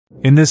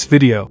In this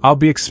video, I'll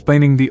be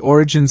explaining the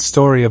origin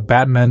story of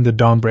Batman the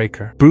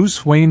Dawnbreaker.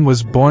 Bruce Wayne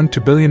was born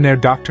to billionaire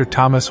Dr.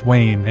 Thomas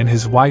Wayne and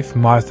his wife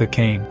Martha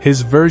Kane.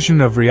 His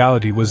version of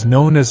reality was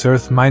known as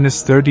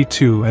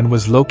Earth-32 and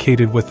was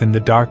located within the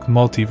dark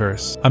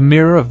multiverse, a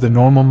mirror of the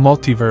normal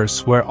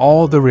multiverse where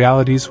all the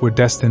realities were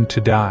destined to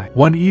die.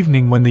 One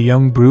evening when the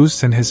young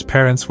Bruce and his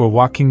parents were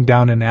walking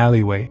down an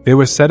alleyway, they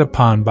were set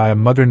upon by a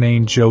mother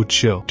named Jo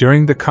Chill.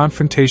 During the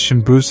confrontation,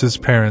 Bruce's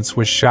parents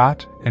were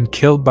shot and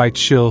killed by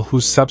Chill, who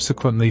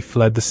subsequently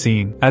fled the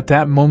scene. At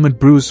that moment,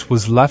 Bruce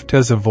was left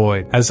as a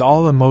void, as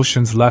all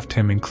emotions left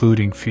him,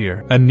 including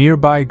fear. A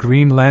nearby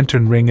Green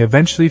Lantern ring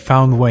eventually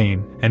found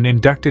Wayne and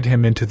inducted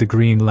him into the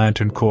Green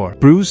Lantern Corps.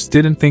 Bruce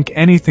didn't think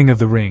anything of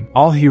the ring.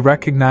 All he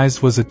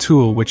recognized was a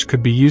tool which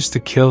could be used to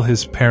kill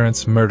his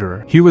parents'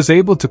 murderer. He was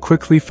able to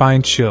quickly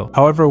find Chill.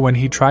 However, when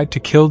he tried to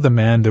kill the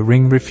man, the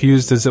ring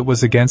refused, as it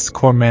was against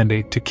Corps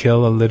mandate to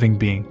kill a living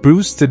being.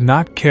 Bruce did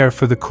not care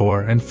for the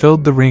Corps and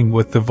filled the ring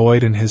with the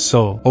void in his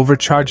soul,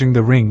 overcharging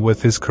the ring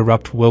with his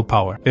corrupt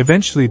willpower.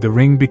 Eventually, the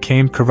ring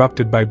became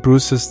corrupted by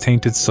Bruce's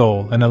tainted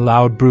soul and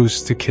allowed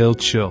Bruce to kill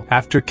Chill.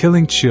 After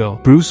killing Chill,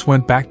 Bruce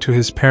went back to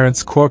his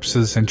parents'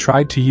 corpses and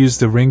tried to use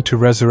the ring to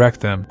resurrect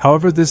them.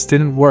 However, this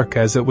didn't work,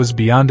 as it was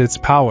beyond its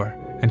power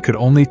and could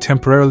only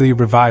temporarily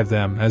revive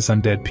them as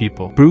undead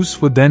people.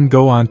 Bruce would then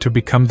go on to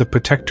become the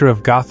protector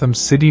of Gotham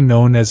City,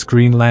 known as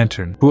Green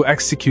Lantern, who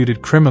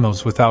executed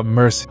criminals without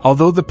mercy.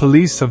 Although the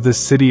police of this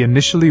city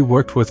initially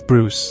worked with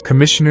Bruce,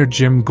 Commissioner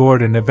Jim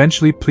Gordon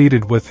eventually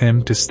pleaded with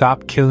him to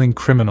stop killing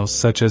criminals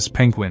such as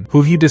Penguin,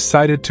 who he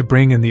decided to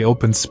bring in the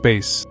open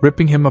space,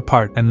 ripping him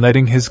apart and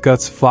letting his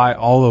guts fly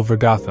all over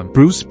Gotham.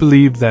 Bruce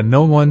believed that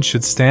no one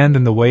should stand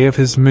in the way of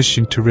his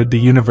mission to rid the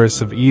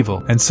universe of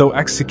evil, and so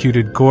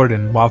executed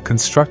Gordon while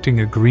constructing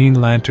a Green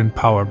Lantern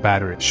power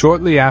battery.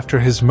 Shortly after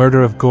his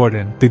murder of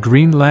Gordon, the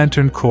Green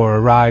Lantern Corps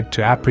arrived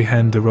to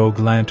apprehend the Rogue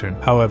Lantern.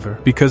 However,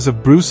 because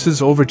of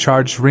Bruce's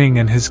overcharged ring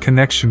and his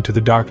connection to the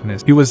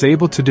darkness, he was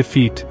able to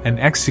defeat and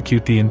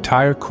execute the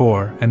entire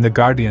Corps and the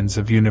Guardians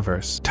of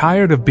Universe.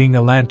 Tired of being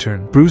a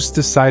lantern, Bruce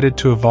decided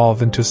to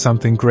evolve into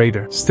something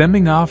greater.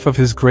 Stemming off of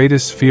his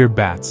greatest fear,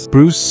 bats,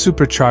 Bruce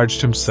supercharged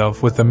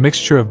himself with a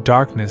mixture of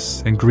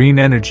darkness and green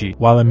energy,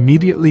 while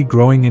immediately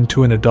growing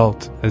into an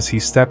adult as he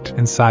stepped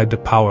inside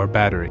the power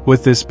battery.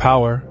 With this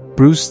power,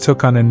 Bruce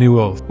took on a new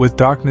oath. With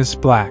darkness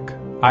black,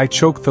 I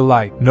choke the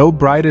light. No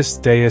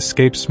brightest day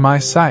escapes my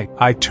sight.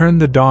 I turn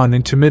the dawn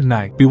into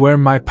midnight. Beware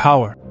my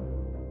power,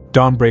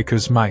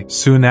 Dawnbreaker's might.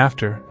 Soon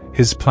after,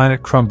 his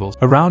planet crumbles.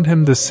 Around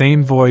him, the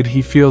same void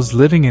he feels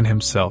living in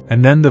himself.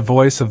 And then the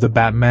voice of the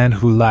Batman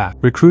who laughed,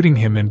 recruiting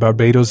him in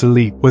Barbados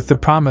Elite, with the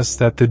promise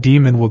that the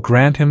demon will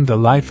grant him the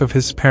life of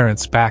his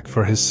parents back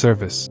for his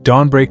service.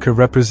 Dawnbreaker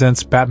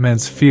represents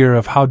Batman's fear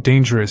of how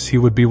dangerous he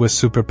would be with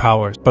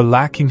superpowers, but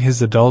lacking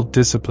his adult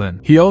discipline.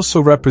 He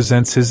also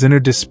represents his inner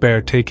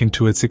despair taken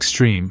to its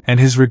extreme, and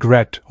his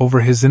regret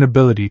over his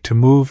inability to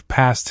move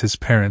past his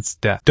parents'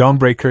 death.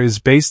 Dawnbreaker is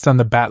based on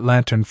the Bat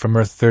Lantern from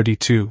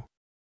Earth-32,